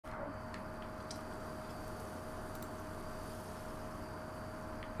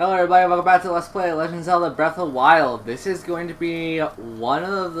Hello everybody, welcome back to Let's Play Legend of Zelda Breath of the Wild. This is going to be one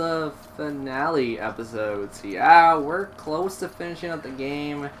of the finale episodes. Yeah, we're close to finishing up the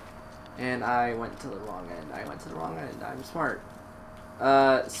game. And I went to the wrong end. I'm smart.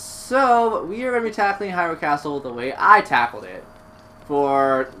 So, we are going to be tackling Hyrule Castle the way I tackled it.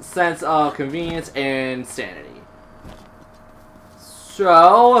 For sense of convenience and sanity.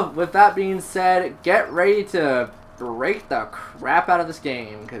 So, with that being said, get ready to break the crap out of this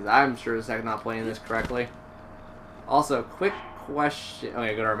game, because I'm sure as heck not playing this correctly. Also, quick question. Oh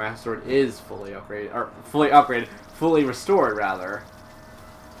yeah, good. Our Master Sword is fully fully restored rather.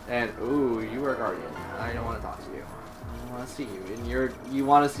 And ooh, you are a guardian. I don't want to talk to you. I don't want to see you, and you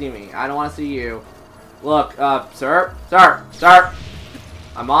want to see me. I don't want to see you. Look, sir.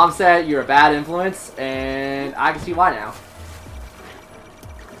 My mom said you're a bad influence, and I can see why now.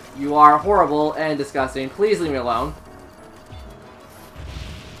 You are horrible and disgusting. Please leave me alone.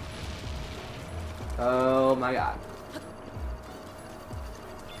 Oh my god.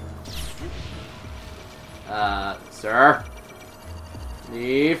 Sir?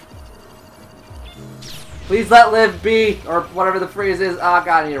 Leave. Please let live be, or whatever the phrase is. Oh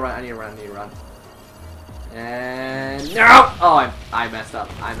god, I need to run. And no! Oh, I messed up.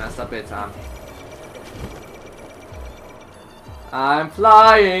 I messed up big time. I'm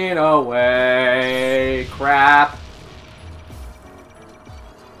flying away. Crap.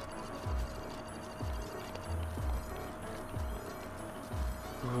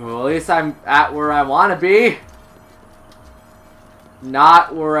 Well, at least I'm at where I want to be.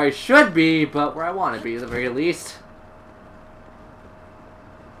 Not where I should be, but where I want to be at the very least.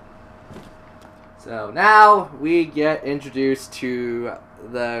 So now we get introduced to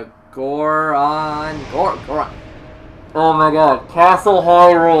the Goron. Oh my god, Castle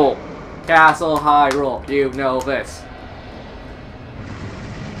Hyrule! Castle Hyrule, you know this.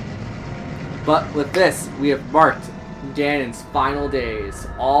 But with this, we have marked Ganon's final days.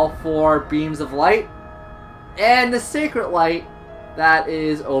 All 4 beams of light, and the sacred light that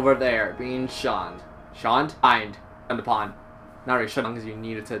is over there, being shunned. Shunned upon. Not really shunned because you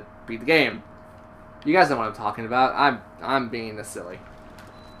needed to beat the game. You guys know what I'm talking about. I'm being this silly.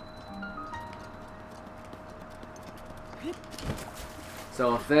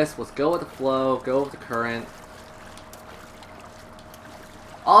 So with this, let's go with the flow, go with the current.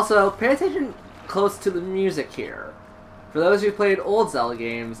 Also, pay attention close to the music here. For those who played old Zelda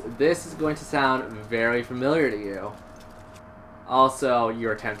games, this is going to sound very familiar to you. Also,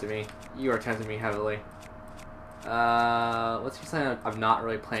 you're tempting me. You are tempting me heavily. Let's use something I'm not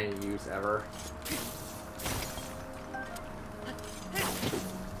really planning to use ever.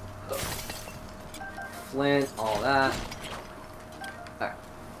 Flint, all that. Okay.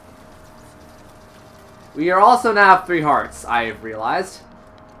 We are also now 3 hearts, I've realized.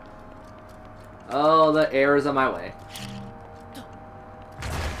 Oh, the air is on my way.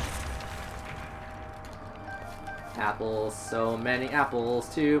 Apples, so many apples,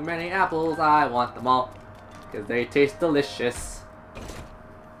 too many apples, I want them all. Because they taste delicious.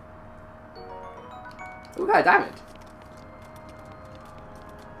 Ooh, got a diamond.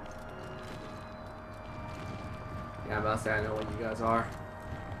 Yeah, I'm about to say I know what you guys are.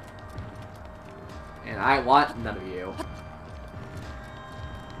 And I want none of you.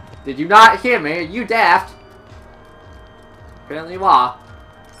 Did you not hear me? Are you daft? Apparently you are.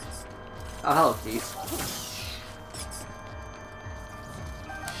 Oh, hello, Keith.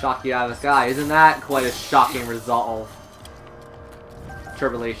 Shock you out of the sky. Isn't that quite a shocking resolve?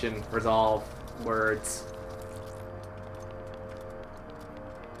 Tribulation, resolve, words.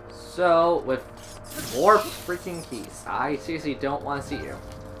 So, with more freaking keys, I seriously don't want to see you.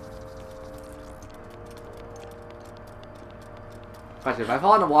 Question, if I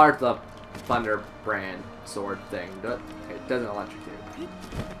fall in the water, the Thunder Brand sword thing, it doesn't electrocute.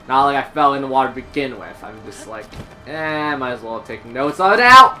 Not like I fell in the water to begin with. I'm just like, might as well take notes of it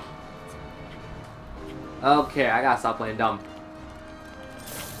now! Okay, I gotta stop playing dumb.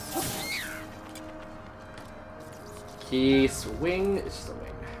 Key swing. It's just a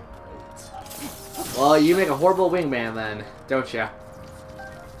wing. Right. Well, you make a horrible wingman then, don't ya?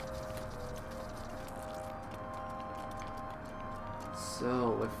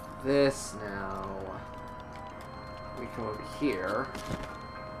 So, with this now, we come over here.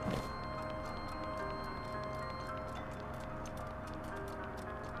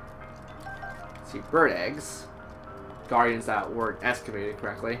 See, bird eggs. Guardians that weren't excavated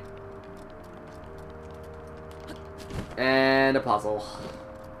correctly. And a puzzle.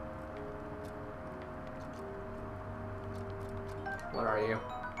 What are you?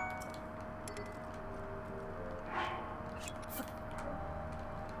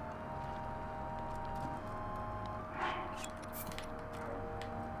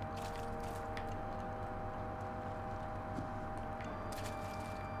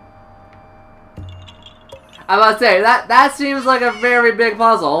 I'm about to say, that seems like a very big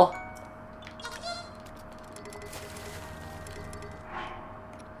puzzle.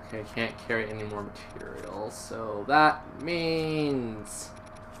 Okay, can't carry any more materials, so that means...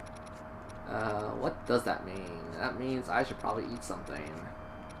 what does that mean? That means I should probably eat something.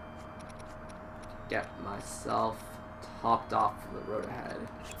 Get myself topped off for the road ahead.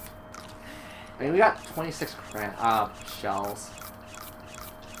 I mean, we got 26 shells.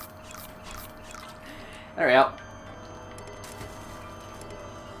 There we go.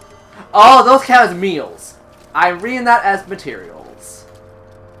 Oh, those count as meals. I'm reading that as materials.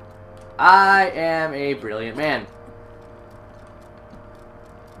 I am a brilliant man.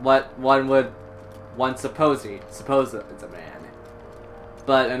 What one suppose it's a man.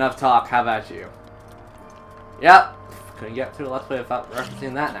 But enough talk, how about you? Yep. Couldn't get through the Let's Play without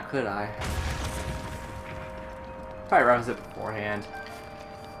referencing that now, could I? Probably reference it beforehand.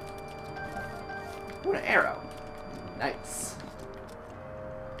 Ooh, an arrow. Nice.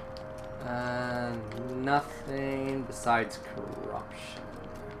 Nothing besides corruption.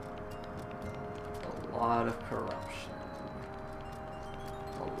 A lot of corruption.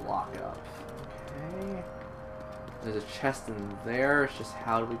 A lockup. Okay. There's a chest in there. It's just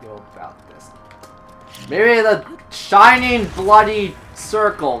how do we go about this? Maybe the shining bloody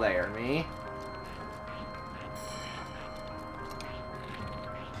circle there, me.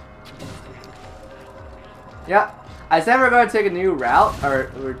 Yeah, I said we're going to take a new route,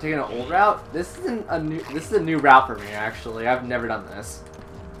 or we're taking an old route. This isn't a new. This is a new route for me, actually. I've never done this.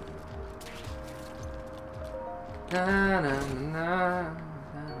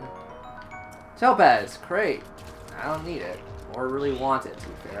 Topaz, great. I don't need it, or really want it, to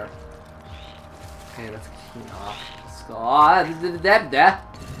be fair. Okay, let's key off. Let's go.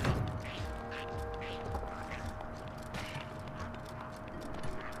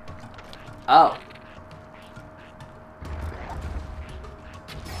 Oh.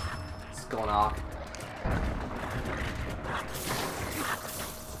 What's going on?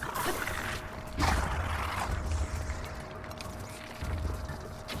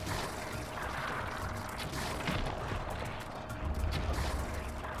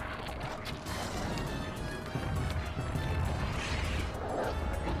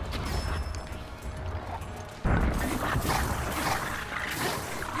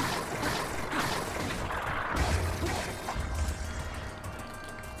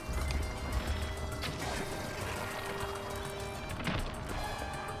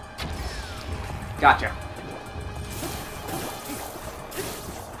 Gotcha.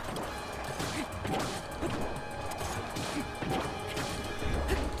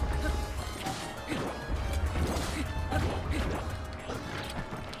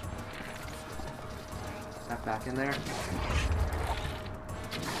 Is that back in there?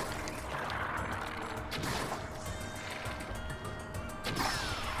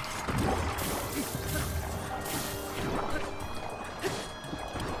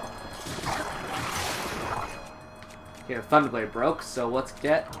 Okay, the Thunderblade broke, so let's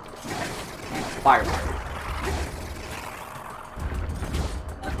get Fireblade.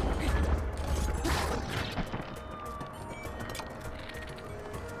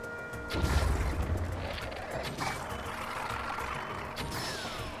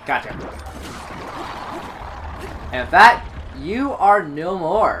 Gotcha. And with that, you are no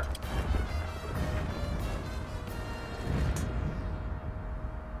more.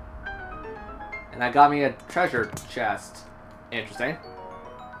 And that got me a treasure chest. Interesting.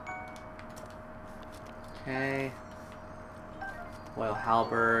 Okay. Royal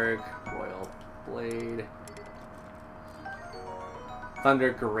Halberd, Royal Blade.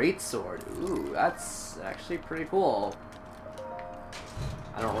 Thunder Greatsword. Ooh, that's actually pretty cool.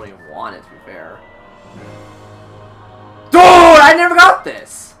 I don't really want it, to be fair. Dude, I never got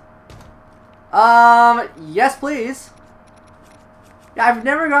this! Yes please. Yeah, I've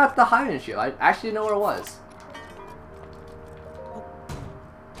never got the High Shield. I actually didn't know what it was.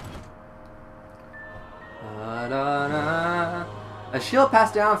 A shield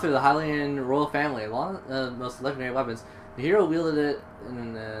passed down through the Hylian royal family, along the most legendary weapons. The hero wielded it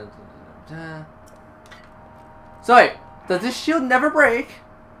in So wait, does this shield never break?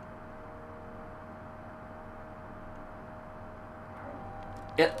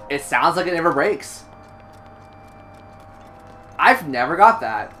 It sounds like it never breaks. I've never got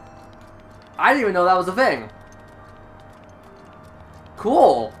that. I didn't even know that was a thing.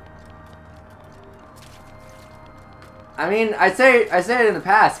 Cool. I mean, I say it in the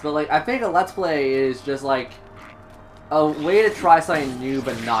past, but like I think a Let's Play is just like a way to try something new,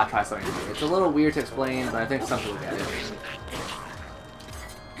 but not try something new. It's a little weird to explain, but I think some people get it.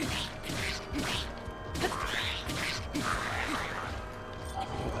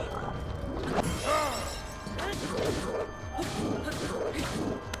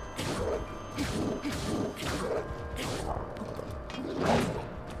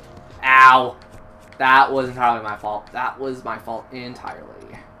 Ow! That was entirely my fault. That was my fault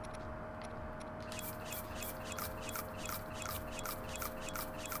entirely.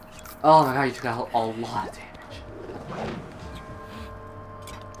 Oh my god, you took out a lot of damage.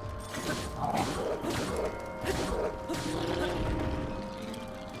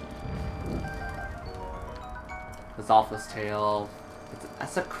 Zolfa's tail.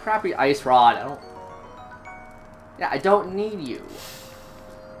 That's a crappy ice rod. I don't need you.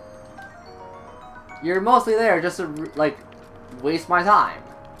 You're mostly there just to, like, waste my time.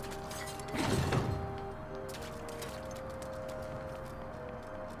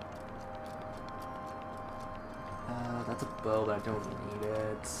 That's a bow, but I don't need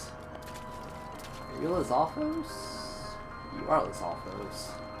it. Are you Lizalfos? You are Lizalfos.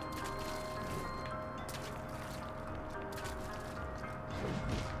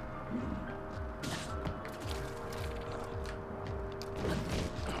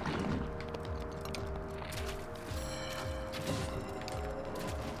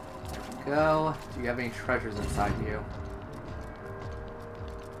 Go. Do you have any treasures inside you?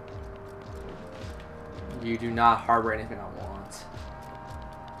 You do not harbor anything I want.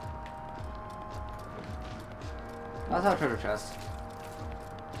 Let's have a treasure chest.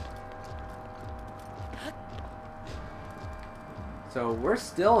 So we're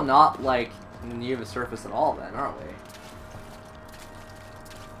still not like near the surface at all then, aren't we?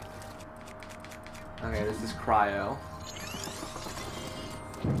 Okay, this is cryo.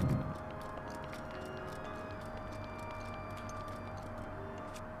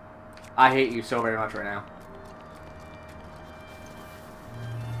 I hate you so very much right now.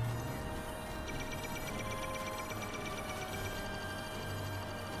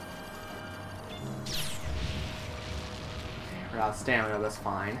 We're out of stamina, that's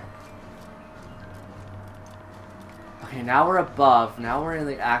fine. Okay, now we're above. Now we're in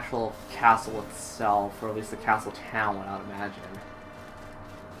the actual castle itself, or at least the castle town, I would imagine.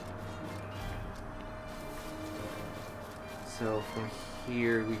 So from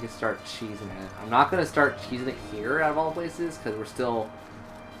here, we can start cheesing it. I'm not going to start cheesing it here out of all places, because we're still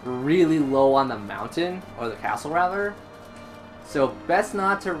really low on the mountain, or the castle rather. So best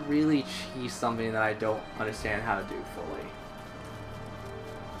not to really cheese something that I don't understand how to do fully.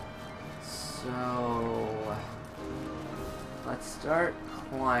 So let's start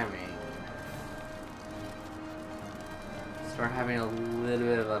climbing. Start having a little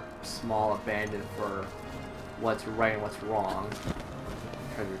bit of a small abandon for what's right and what's wrong.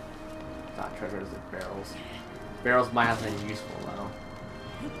 Treasure, not treasures, they're barrels. Barrels might have something useful though.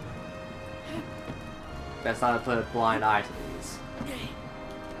 Best not to put a blind eye to these.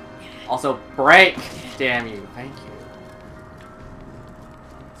 Also, break! Damn you, thank you.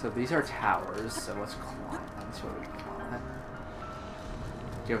 So these are towers, so let's climb. That's what we call it.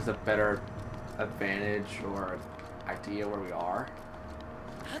 Give us a better advantage or idea where we are.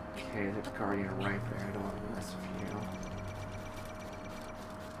 Okay, there's a guardian right there. I don't want to mess with you.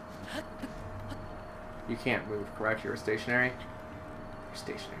 You can't move, correct? You're stationary? You're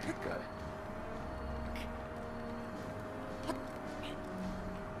stationary, good.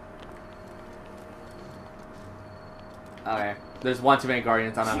 Okay, there's one too many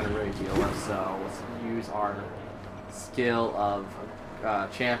guardians I'm not going to really deal with, so let's use our skill of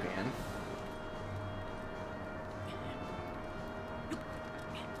champion.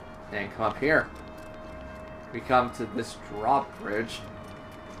 And come up here. We come to this drawbridge.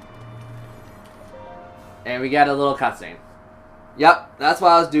 And we get a little cutscene. Yep, that's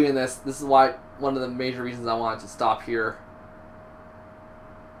why I was doing this. This is why one of the major reasons I wanted to stop here.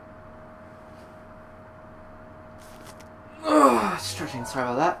 Ugh, stretching,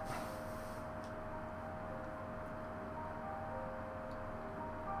 sorry about that.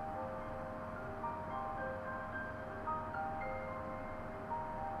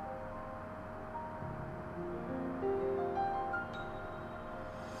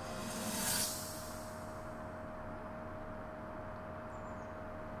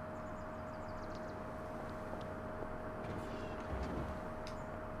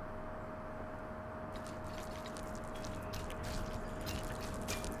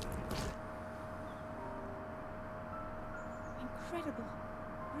 Incredible.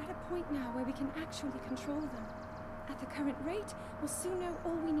 We're at a point now where we can actually control them. At the current rate, we'll soon know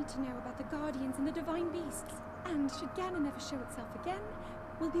all we need to know about the Guardians and the Divine Beasts. And should Ganon never show itself again,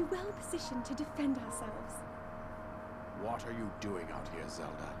 we'll be well positioned to defend ourselves. What are you doing out here,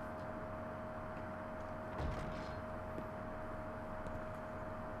 Zelda?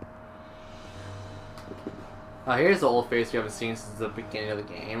 Oh, here's the old face you haven't seen since the beginning of the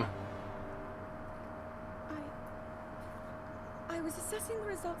game. I was assessing discussing the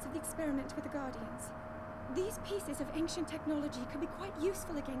results of the experiment with the Guardians. These pieces of ancient technology could be quite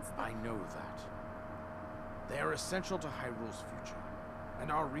useful against them. I know that. They are essential to Hyrule's future,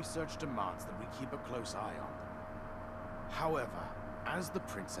 and our research demands that we keep a close eye on them. However, as the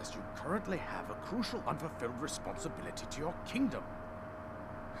princess, you currently have a crucial unfulfilled responsibility to your kingdom.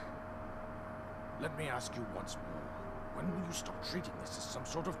 Let me ask you once more, when will you stop treating this as some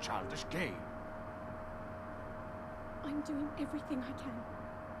sort of childish game? I'm doing everything I can.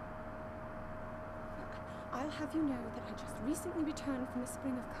 I'll have you know that I just recently returned from the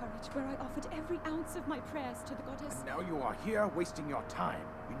Spring of Courage, where I offered every ounce of my prayers to the goddess. And now you are here wasting your time.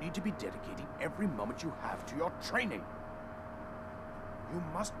 You need to be dedicating every moment you have to your training. You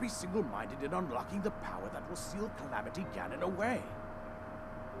must be single-minded in unlocking the power that will seal Calamity Ganon away.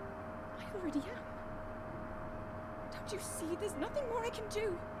 I already am. Don't you see? There's nothing more I can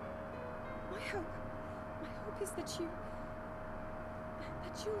do. My hope is that you'll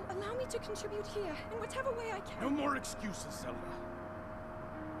allow me to contribute here in whatever way I can. No more excuses, Zelda.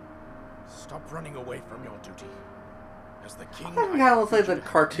 Stop running away from your duty. As the king, I think it kind of looks like the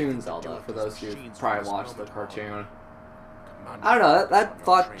cartoon Zelda, for those who probably watched the cartoon. I don't know, that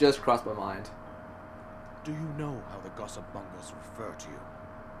thought just crossed my mind. Do you know how the gossip mongers refer to you?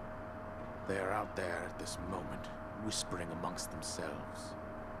 They are out there at this moment, whispering amongst themselves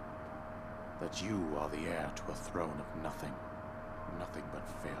that you are the heir to a throne of nothing but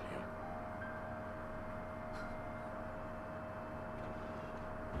failure.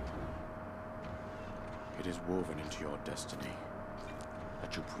 It is woven into your destiny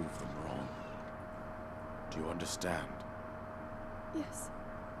that you prove them wrong. Do you understand? Yes,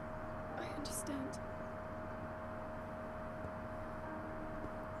 I understand.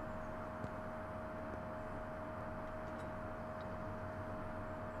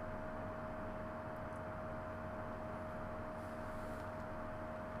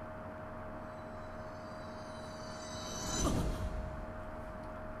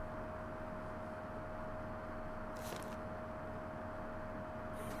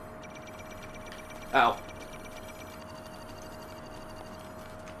 Ow.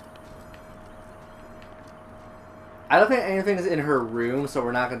 I don't think anything's in her room, so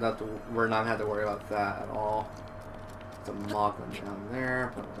we're not gonna have to worry about that at all. There's a Moglin down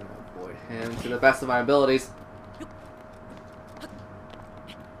there, but we're gonna avoid him to the best of my abilities. There's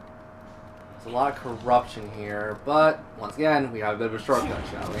a lot of corruption here, but once again, we have a bit of a shortcut,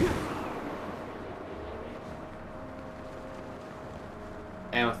 shall we?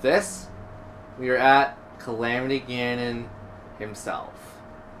 And with this, we are at Calamity Ganon himself.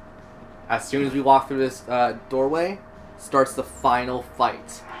 As soon as we walk through this doorway, starts the final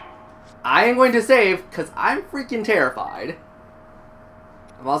fight. I am going to save, because I'm freaking terrified.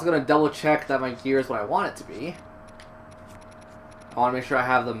 I'm also going to double check that my gear is what I want it to be. I want to make sure I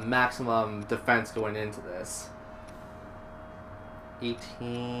have the maximum defense going into this.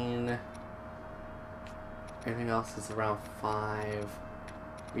 18. Anything else is around 5.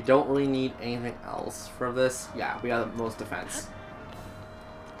 We don't really need anything else for this. Yeah, we have the most defense.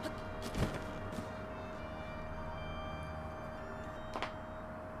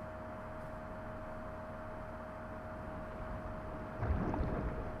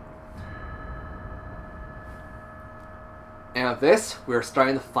 And with this, we're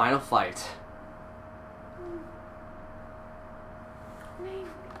starting the final fight. Link.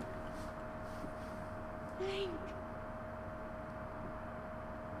 Link.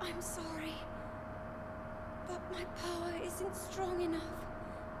 I'm sorry, but my power isn't strong enough.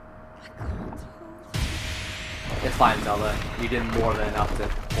 I can't hold him. It's fine, Zelda. You did more than enough to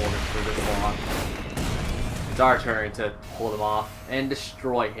hold him for this long. It's our turn to hold him off and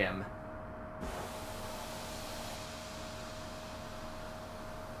destroy him.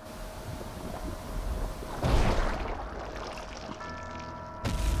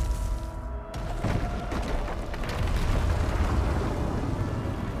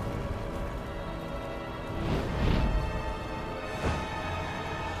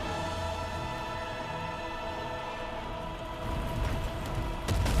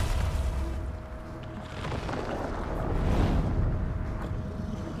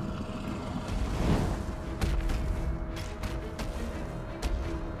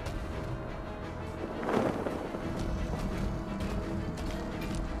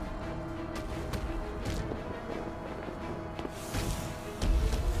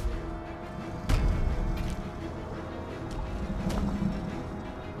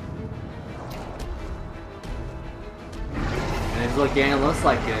 This is what Ganon looks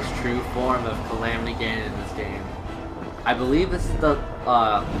like in his true form of Calamity Ganon in this game. I believe this is the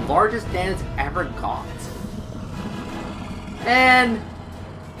largest Ganon's ever got. And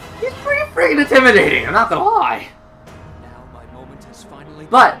He's pretty freaking intimidating, I'm not gonna lie. Now my moment has finally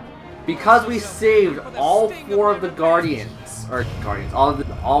But because we saved all 4 of the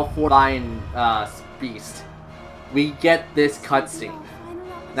all 4 Divine beasts, we get this cutscene.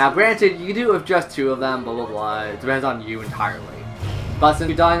 Now, granted, you can do it with just 2 of them, blah blah blah. It depends on you entirely. But since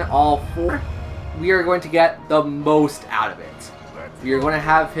we've done all 4, we are going to get the most out of it. We are going to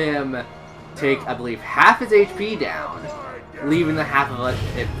have him take, I believe, half his HP down, leaving the half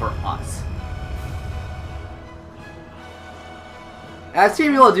of it for us. I've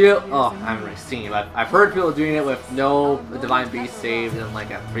seen people do it. Oh, I haven't really seen it, but I've heard people doing it with no Divine Beast saved in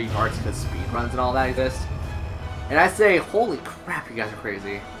like at 3 parts because speed runs and all that exist. And I say, holy crap, you guys are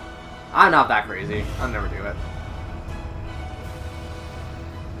crazy. I'm not that crazy. I'll never do it.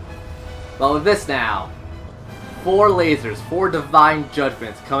 But with this now, 4 lasers, 4 divine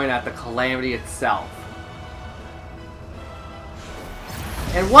judgments coming at the calamity itself.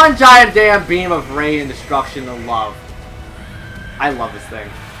 And 1 giant damn beam of ray and destruction and love. I love this thing.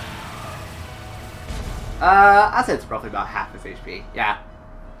 I'd say it's roughly about half his HP. Yeah.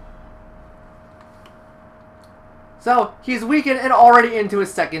 So, he's weakened and already into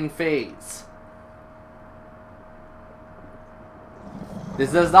his 2nd phase.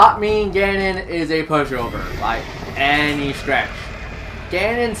 This does not mean Ganon is a pushover by any stretch.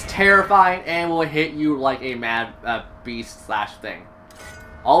 Ganon's terrifying and will hit you like a mad beast slash thing.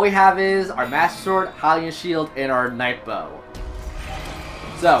 All we have is our Master Sword, Hylian Shield, and our Night Bow.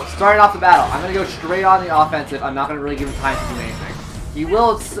 So, starting off the battle, I'm going to go straight on the offensive. I'm not going to really give him time to do anything. He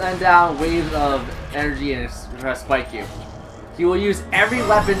will send down waves of energy and spike you. He will use every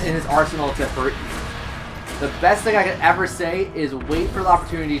weapon in his arsenal to hurt you. The best thing I could ever say is wait for the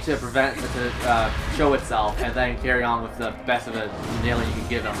opportunity to prevent it to show itself, and then carry on with the best of a nailing you can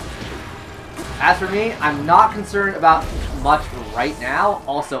give him. As for me, I'm not concerned about much right now.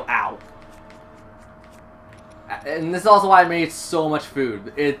 Also, ow. And this is also why I made so much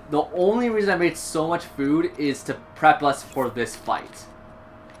food. The only reason I made so much food is to prep us for this fight.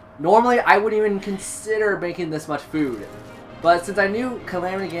 Normally, I wouldn't even consider making this much food. But since I knew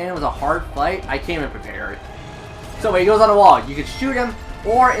Calamity Ganon was a hard fight, I came in prepared. So when he goes on the wall, you can shoot him,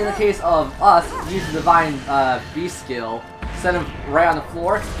 or in the case of us, use the Divine Beast skill, send him right on the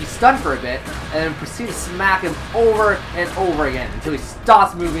floor, he's stunned for a bit, and then proceed to smack him over and over again until he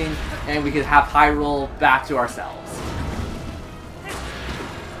stops moving, and we can have Hyrule back to ourselves.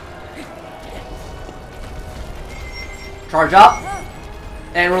 Charge up,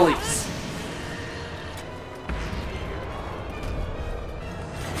 and release.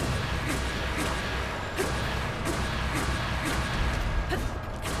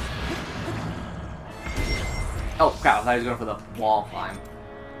 Oh crap, I thought he was going for the wall climb.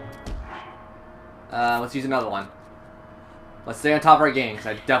 Let's use another one. Let's stay on top of our game, because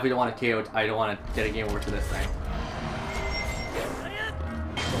I definitely don't want to KO. I don't want to get a game over to this thing.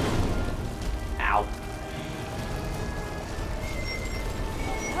 Ow.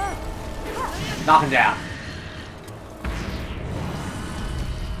 Knock him down.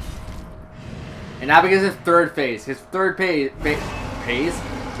 And now begins his 3rd phase. His 3rd phase?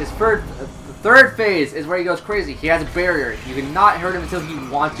 The 3rd phase is where he goes crazy. He has a barrier. You cannot hurt him until he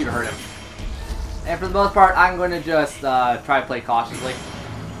wants you to hurt him. And for the most part, I'm going to just try to play cautiously.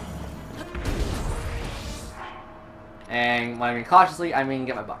 And when I mean cautiously, I mean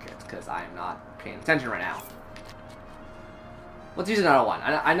get my bucket, because I am not paying attention right now. Let's use another one.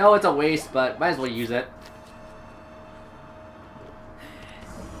 I know it's a waste, but might as well use it.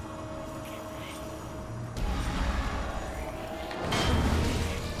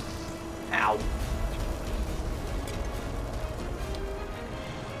 Ow.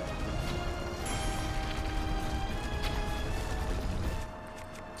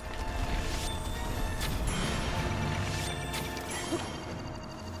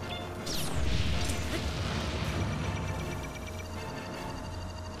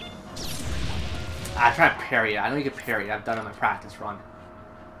 I try to parry it. I know you can parry it. I've done it on my practice run.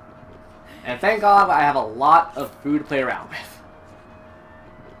 And thank God I have a lot of food to play around with.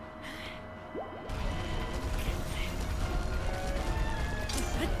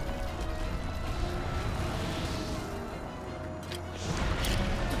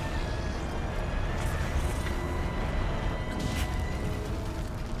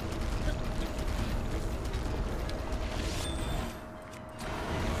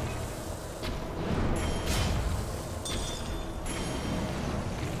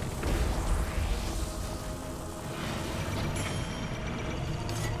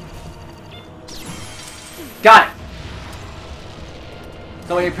 Got it!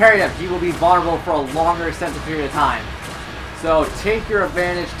 So when you parry him, he will be vulnerable for a longer extended period of time. So take your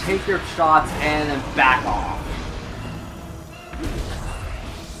advantage, take your shots, and then back off.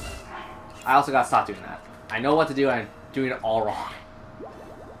 I also gotta stop doing that. I know what to do, and I'm doing it all wrong.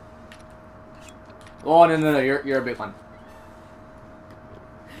 Oh, no, you're a big one.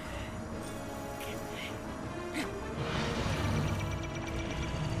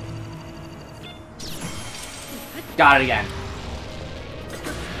 Got it again.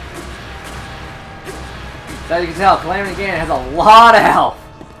 So as you can tell, Calamity Ganon has a lot of health.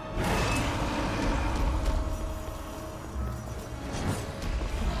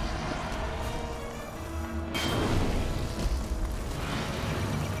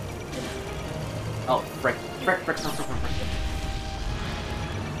 Oh, frick.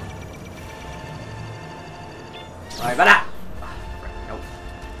 Sorry about that. Nope.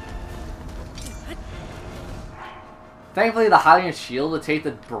 Thankfully, the Hylian Shield will take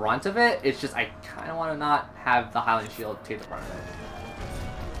the brunt of it. It's just I kind of want to not have the Hylian Shield take the brunt of it.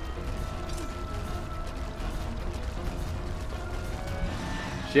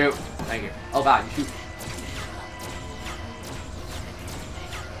 Shoot. Thank you. Oh god, you shoot.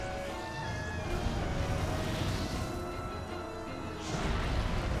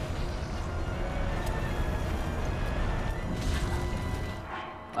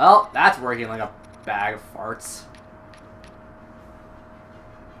 Well, that's working like a bag of farts.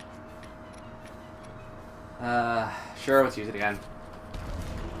 Sure, let's use it again.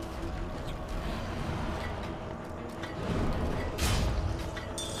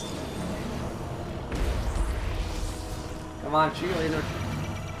 Come on, cheerleader.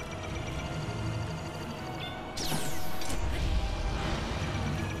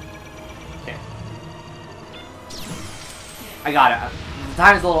 Okay. I got it. The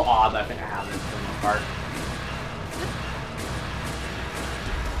timing's a little odd, but I think I have it for the most part.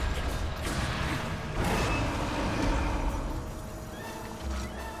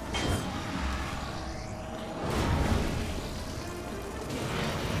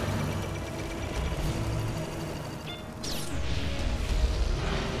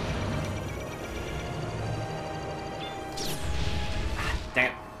 Dang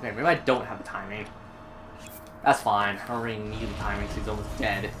it. Okay, maybe I don't have the timing. That's fine. I don't really need the timing because he's almost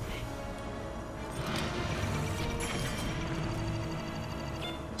dead.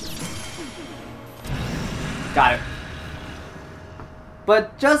 Got it.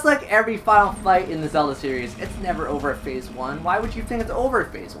 But just like every final fight in the Zelda series, it's never over at Phase 1. Why would you think it's over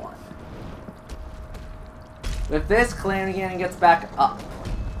at Phase 1? With this, Calamity Ganon gets back up.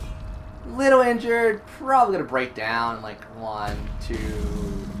 Little injured, probably gonna break down like 1, 2,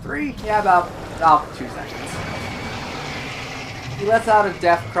 3. Yeah, about 2 seconds. He lets out a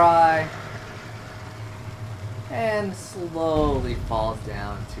death cry and slowly falls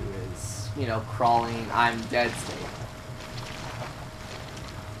down to his, you know, crawling, I'm dead state.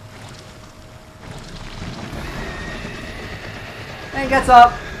 And gets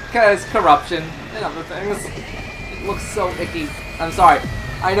up because corruption and other things. It looks so icky. I'm sorry.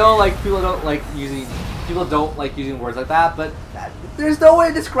 I know, like, people don't like using words like that, but there's no way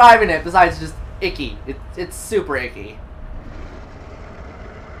of describing it besides just icky. It's super icky.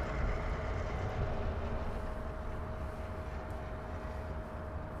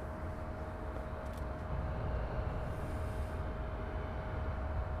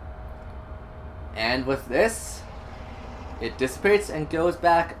 And with this, it dissipates and goes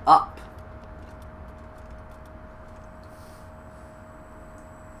back up.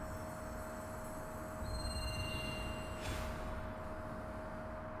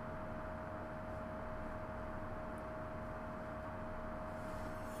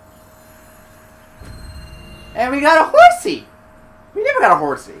 And we got a horsey! We never got a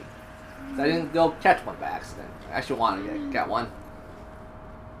horsey. I didn't go catch one by accident. I actually wanted to get one.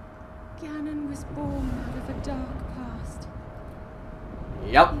 Ganon was born out of a dark past.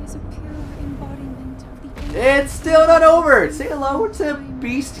 Yep. He is a pure embodiment of the It's still not over! Say hello to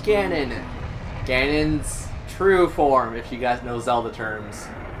Beast Ganon. Ganon's true form, if you guys know Zelda terms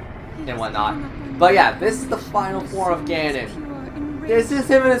and whatnot. But yeah, this is the final form of Ganon. This is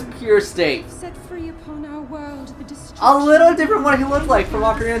him in his pure state. Set free upon our world the A little different what he looked like from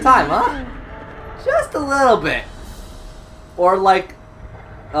Ocarina of Time, huh? Just a little bit. Or like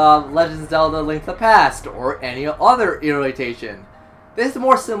Legend of Zelda Link to the Past, or any other iteration. This is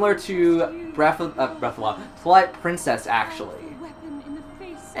more similar to Breath of the Wild, Twilight Princess, actually.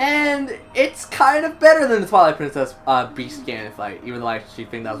 And it's kind of better than the Twilight Princess Beast Ganon fight, even though I actually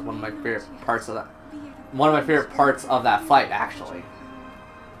think that was one of my favorite parts of that. One of my favorite parts of that fight, actually.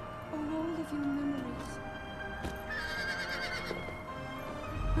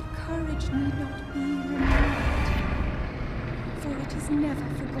 But courage need not be removed. light is never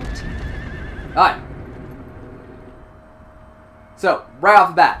forgotten. Alright. So, right off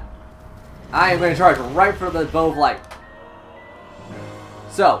the bat, I am going to charge right for the bow of light.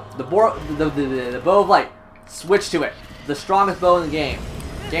 So, the bow of light, switch to it. The strongest bow in the game.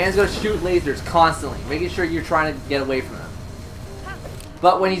 Ganon's going to shoot lasers constantly, making sure you're trying to get away from him.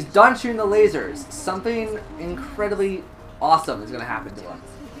 But when he's done shooting the lasers, something incredibly awesome is going to happen to him.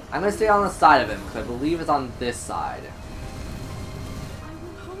 I'm going to stay on the side of him, because I believe it's on this side. I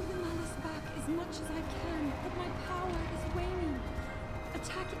will hold the malice back as much as I can, but my power is waning.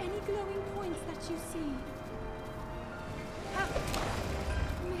 Attack any glowing points that you see.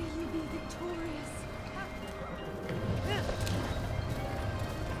 May you be victorious.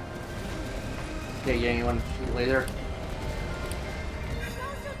 Okay, yeah, anyone shoot laser?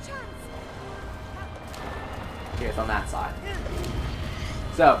 Now's your chance. Okay, it's on that side.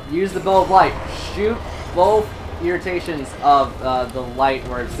 So, use the bow of light. Shoot both irritations of the light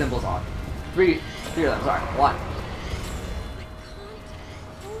where its symbols are. Three of them, sorry. One. I can't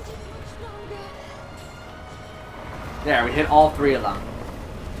hold it much longer. There, we hit all three of them.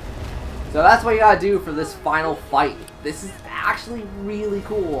 So that's what you gotta do for this final fight. This is actually really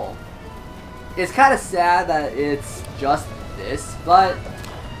cool. It's kind of sad that it's just this, but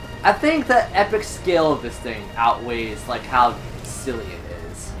I think the epic scale of this thing outweighs like how silly it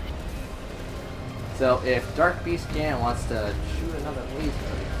is. So if Dark Beast Ganon wants to shoot another laser,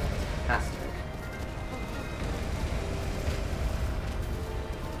 fantastic.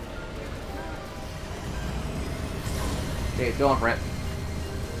 Okay, it's going for it.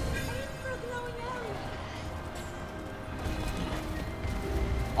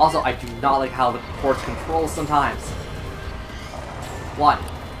 Also, I do not like how the ports control sometimes. 1,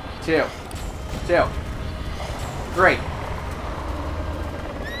 2, 2, 3.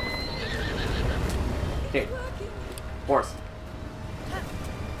 Okay. Horse.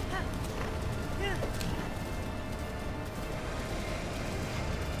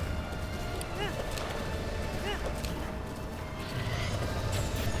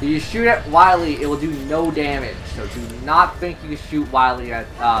 If you shoot it wildly, it will do no damage. So do not think you can shoot wildly at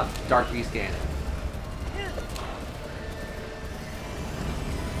Dark Beast Ganon.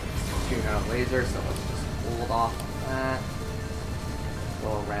 Shooting out a laser, so let's just hold off on that.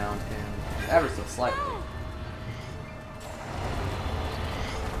 Go around him ever so slightly.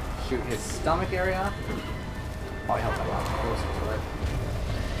 Shoot his stomach area. Probably helps a lot closer to it.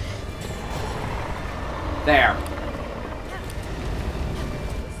 There.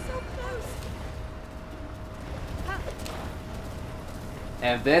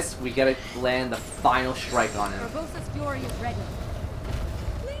 And this, we gotta land the final strike on him. Urbosa's fury is ready.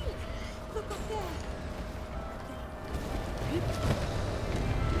 Link, look up there.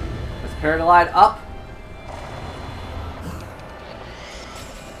 Let's paraglide up. It's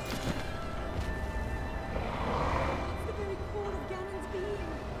the very core of Ganon's being.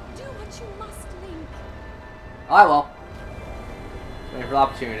 Do what you must, Link. I will. Waiting for the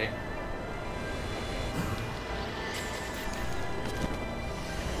opportunity.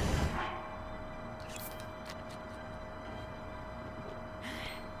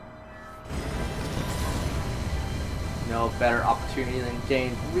 No better opportunity than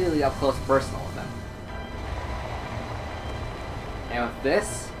getting really up close and personal with him. And with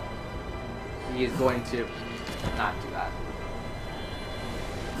this, he is going to not do that.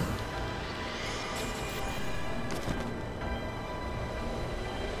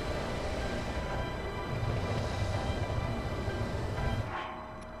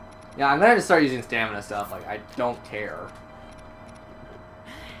 Yeah, I'm gonna just start using stamina stuff. Like, I don't care.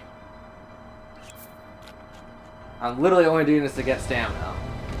 I'm literally only doing this to get stamina.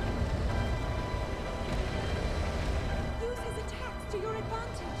 Use his attacks to your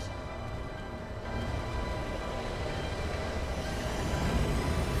advantage.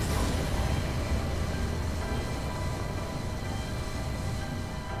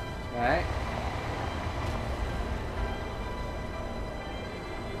 Okay.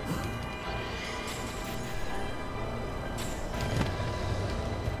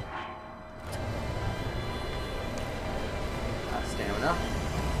 Stamina.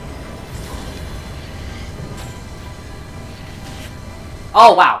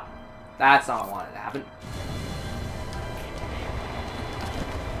 Oh, wow. That's not what I wanted to happen.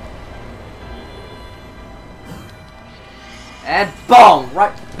 And boom!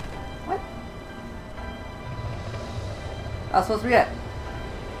 Right. What? That's supposed to be it.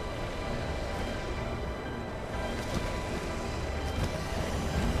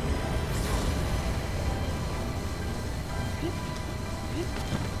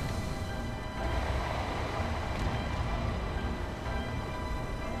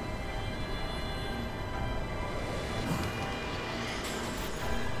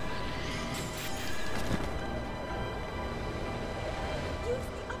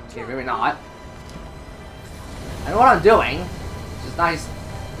 Okay, maybe not. I know what I'm doing. It's just nice.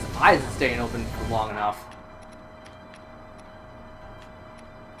 His eyes are staying open for long enough.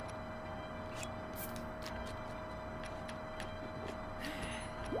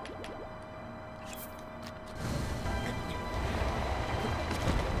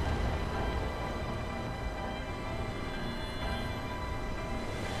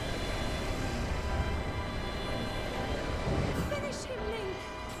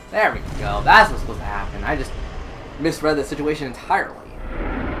 There we go. That's what's supposed to happen. I just misread the situation entirely.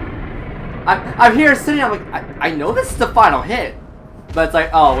 I'm here sitting. I'm like, I know this is the final hit, but it's like,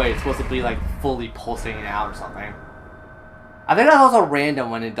 oh wait, it's supposed to be like fully pulsating out or something. I think that's also random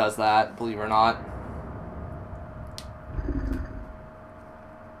when it does that. Believe it or not.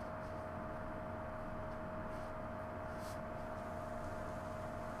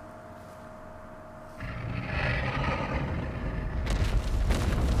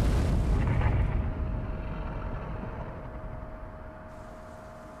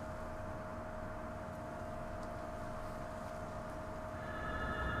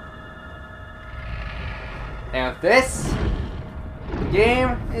 And with this, the game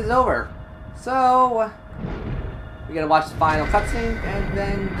is over. So, we gotta watch the final cutscene and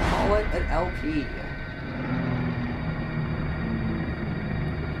then call it an LP.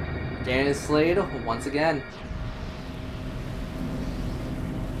 Dan is slayed once again.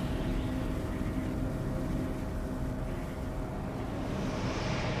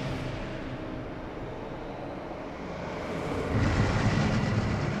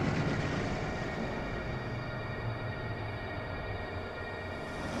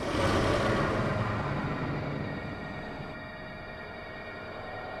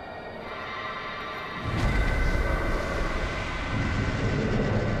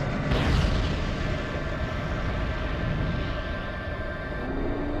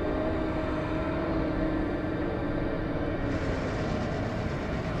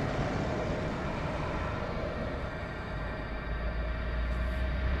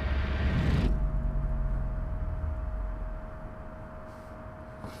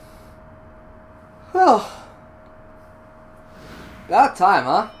 Oh, about time,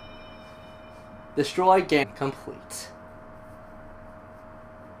 huh? Destroy game complete.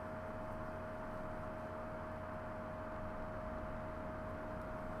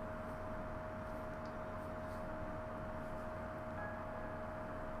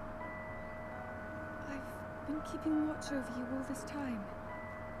 I've been keeping watch over you all this time.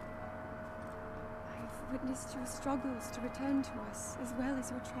 I've witnessed your struggles to return to us, as well as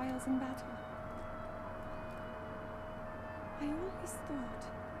your trials in battle. I always thought,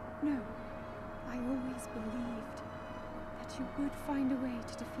 no, I always believed that you would find a way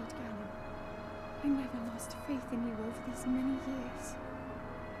to defeat Ganon. I never lost faith in you over these many years.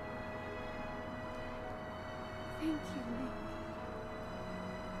 Thank you, Link.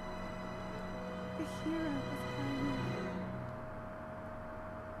 The hero of Hyrule.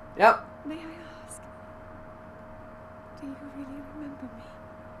 Yep. May I ask, do you really remember me?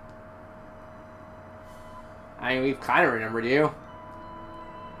 I mean, we've kind of remembered you.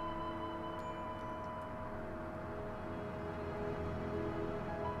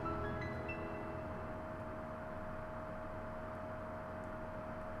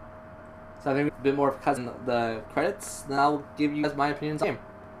 So I think a bit more of the credits, then I'll give you guys my opinions on the game.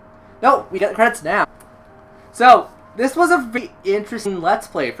 No, we got credits now. So, this was a very interesting Let's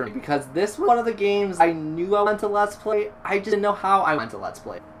Play for me, because this was one of the games I knew I wanted to Let's Play, I just didn't know how I wanted to Let's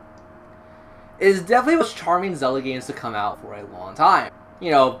Play. It is definitely the most charming Zelda games to come out for a long time.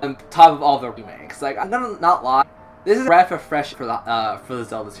 You know, on top of all the remakes. Like, I'm gonna not lie, this is a breath of fresh for the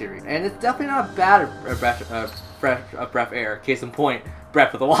Zelda series, and it's definitely not a bad breath of air. Case in point,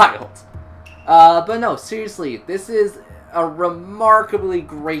 Breath of the Wild. But no, seriously, this is a remarkably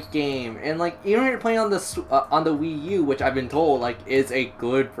great game, and like even if you're playing on the Wii U, which I've been told like is a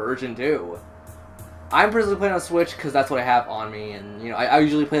good version too. I'm personally playing on Switch because that's what I have on me, and you know I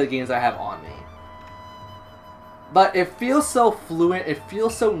usually play the games I have on me. But it feels so fluent, it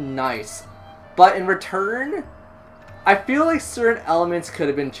feels so nice, but in return, I feel like certain elements could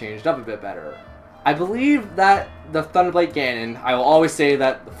have been changed up a bit better. I believe that the Thunderblade Ganon, I will always say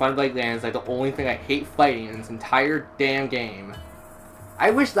that the Thunderblade Ganon is like the only thing I hate fighting in this entire damn game.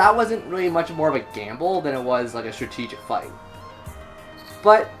 I wish that wasn't really much more of a gamble than it was like a strategic fight.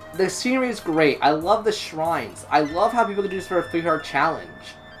 But the scenery is great. I love the shrines. I love how people can do this for a 3-card challenge.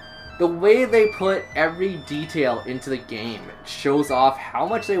 The way they put every detail into the game shows off how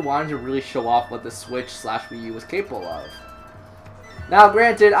much they wanted to really show off what the Switch/Wii U was capable of. Now,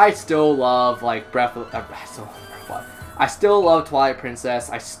 granted, I still love like I still love Twilight Princess.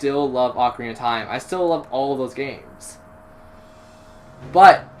 I still love Ocarina of Time. I still love all of those games.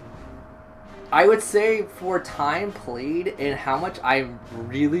 But I would say for time played and how much I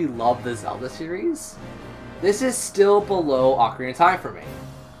really love the Zelda series, this is still below Ocarina of Time for me.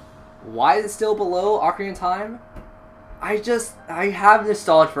 Why is it still below Ocarina of Time? I have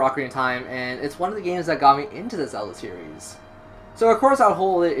nostalgia for Ocarina of Time, and it's one of the games that got me into the Zelda series. So of course I'll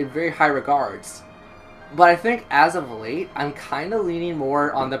hold it in very high regards. But I think as of late, I'm kind of leaning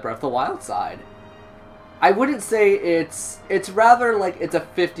more on the Breath of the Wild side. I wouldn't say it's rather like it's a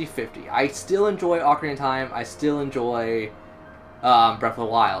 50-50. I still enjoy Ocarina of Time, I still enjoy Breath of the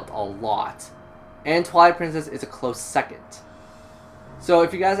Wild a lot. And Twilight Princess is a close second. So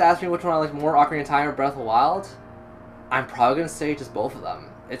if you guys ask me which one I like more, Ocarina of Time or Breath of the Wild, I'm probably going to say just both of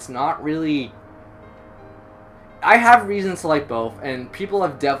them. It's not really... I have reasons to like both, and people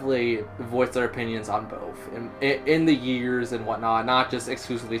have definitely voiced their opinions on both in the years and whatnot, not just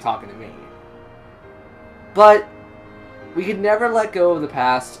exclusively talking to me. But we can never let go of the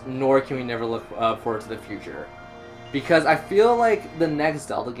past, nor can we never look forward to the future. Because I feel like the next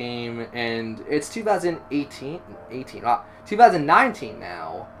Zelda game, and it's 2019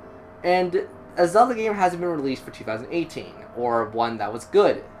 now, and a Zelda game hasn't been released for 2018, or one that was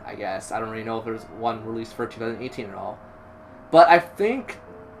good, I guess. I don't really know if there's one released for 2018 at all. But I think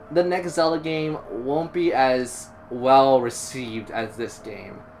the next Zelda game won't be as well received as this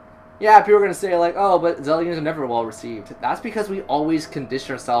game. Yeah, people are going to say like, oh, but Zelda games are never well received. That's because we always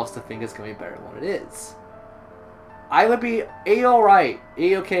condition ourselves to think it's going to be better than what it is. I would be A-alright,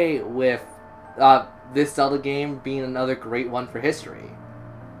 A-okay with this Zelda game being another great one for history.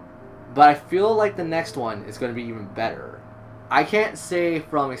 But I feel like the next one is going to be even better. I can't say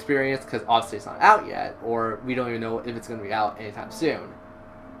from experience because obviously it's not out yet, or we don't even know if it's going to be out anytime soon.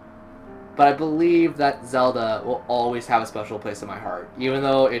 But I believe that Zelda will always have a special place in my heart. Even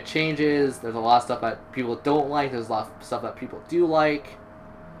though it changes, there's a lot of stuff that people don't like, there's a lot of stuff that people do like.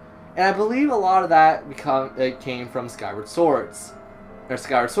 And I believe a lot of that came from Skyward Sword.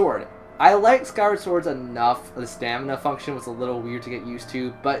 I like Skyward Sword enough. The stamina function was a little weird to get used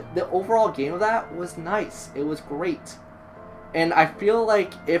to, but the overall game of that was nice. It was great. And I feel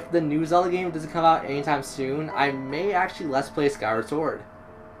like if the new Zelda game doesn't come out anytime soon, I may actually let's play Skyward Sword.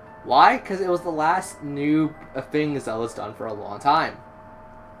 Why? Because it was the last new thing Zelda's done for a long time.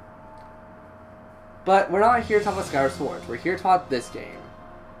 But we're not here to talk about Skyward Sword. We're here to talk about this game.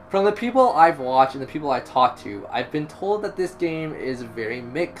 From the people I've watched and the people I talked to, I've been told that this game is very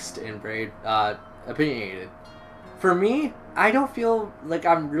mixed and very opinionated. For me, I don't feel like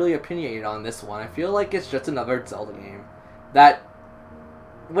I'm really opinionated on this one. I feel like it's just another Zelda game that,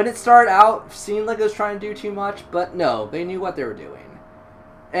 when it started out, seemed like it was trying to do too much, but no, they knew what they were doing.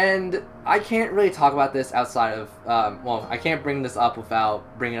 And I can't really talk about this outside of, well, I can't bring this up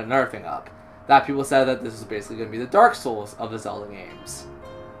without bringing another thing up. That people said that this is basically going to be the Dark Souls of the Zelda games.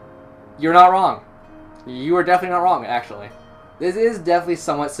 You're not wrong. You are definitely not wrong, actually. This is definitely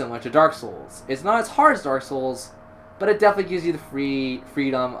somewhat similar to Dark Souls. It's not as hard as Dark Souls, but it definitely gives you the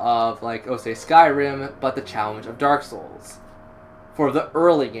freedom of, like, oh, say Skyrim, but the challenge of Dark Souls. For the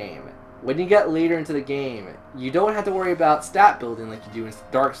early game. When you get later into the game, you don't have to worry about stat building like you do in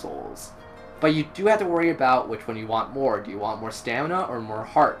Dark Souls. But you do have to worry about which one you want more. Do you want more stamina or more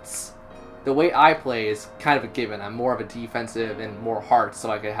hearts? The way I play is kind of a given. I'm more of a defensive and more hearts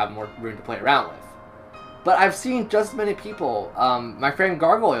so I can have more room to play around with. But I've seen just as many people, my friend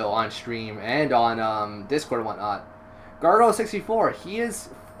Gargoyle on stream and on Discord and whatnot. Gargoyle64, he has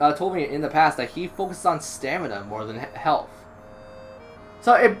told me in the past that he focuses on stamina more than health.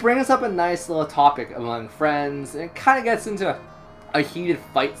 So it brings up a nice little topic among friends, and it kind of gets into a heated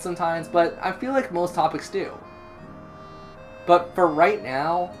fight sometimes, but I feel like most topics do. But for right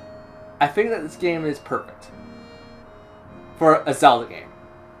now, I think that this game is perfect for a Zelda game.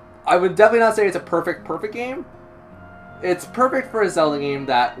 I would definitely not say it's a perfect game. It's perfect for a Zelda game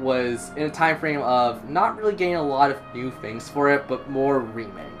that was in a time frame of not really getting a lot of new things for it, but more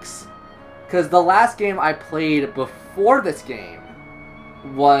remakes. Because the last game I played before this game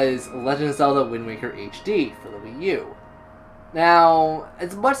was Legend of Zelda Wind Waker HD for the Wii U. Now,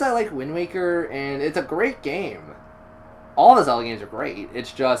 as much as I like Wind Waker, and it's a great game, all the Zelda games are great,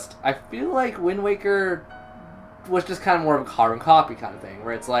 it's just, I feel like Wind Waker was just kind of more of a carbon copy kind of thing,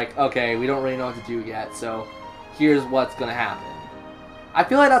 where it's like, okay, we don't really know what to do yet, so here's what's gonna happen. I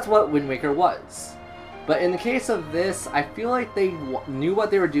feel like that's what Wind Waker was. But in the case of this, I feel like they knew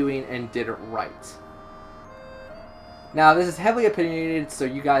what they were doing and did it right. Now, this is heavily opinionated, so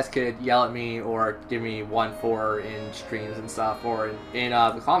you guys could yell at me or give me 1-4 in streams and stuff, or in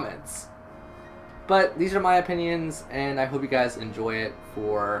the comments. But these are my opinions, and I hope you guys enjoy it.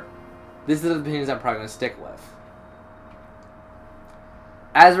 These are the opinions I'm probably going to stick with.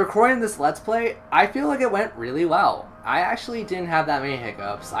 As recording this Let's Play, I feel like it went really well. I actually didn't have that many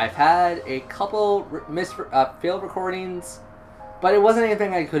hiccups. I've had a couple failed recordings, but it wasn't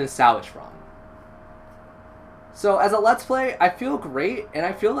anything I couldn't salvage from. So as a Let's Play, I feel great, and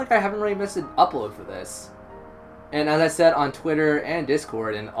I feel like I haven't really missed an upload for this. And as I said on Twitter and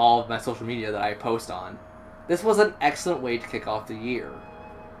Discord and all of my social media that I post on, this was an excellent way to kick off the year.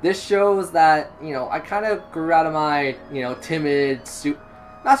 This shows that, you know, I kind of grew out of my, you know, timid,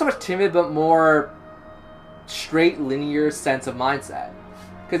 not so much timid, but more straight, linear sense of mindset.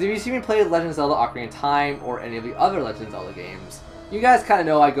 Because if you see me play Legend of Zelda Ocarina of Time or any of the other Legend of Zelda games, you guys kind of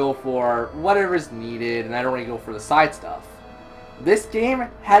know I go for whatever's needed, and I don't really go for the side stuff. This game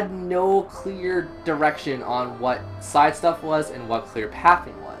had no clear direction on what side stuff was and what clear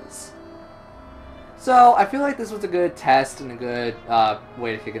pathing was. So I feel like this was a good test and a good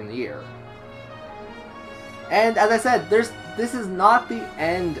way to kick in the year. And as I said, this is not the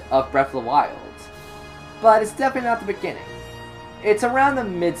end of Breath of the Wild, but it's definitely not the beginning. It's around the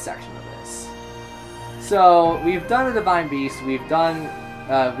midsection of this. So we've done the Divine Beast, we've beat Ganon,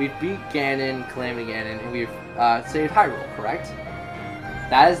 Calamity Ganon, and we've saved Hyrule, correct?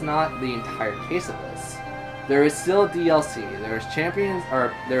 That is not the entire case of this. There is still DLC.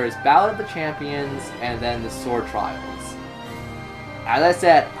 There is Ballad of the Champions, and then the Sword Trials. As I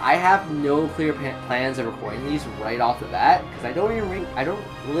said, I have no clear plans of recording these right off the bat because I don't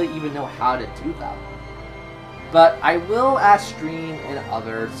really even know how to do them. But I will ask Stream and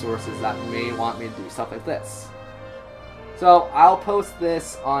other sources that may want me to do stuff like this. So I'll post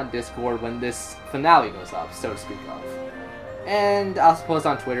this on Discord when this finale goes up, so to speak of. And I'll post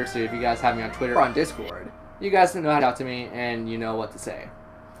on Twitter, so if you guys have me on Twitter or on Discord, you guys know how to talk to me and you know what to say.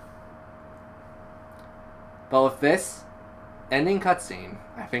 But with this ending cutscene,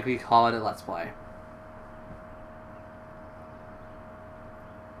 I think we call it a Let's Play.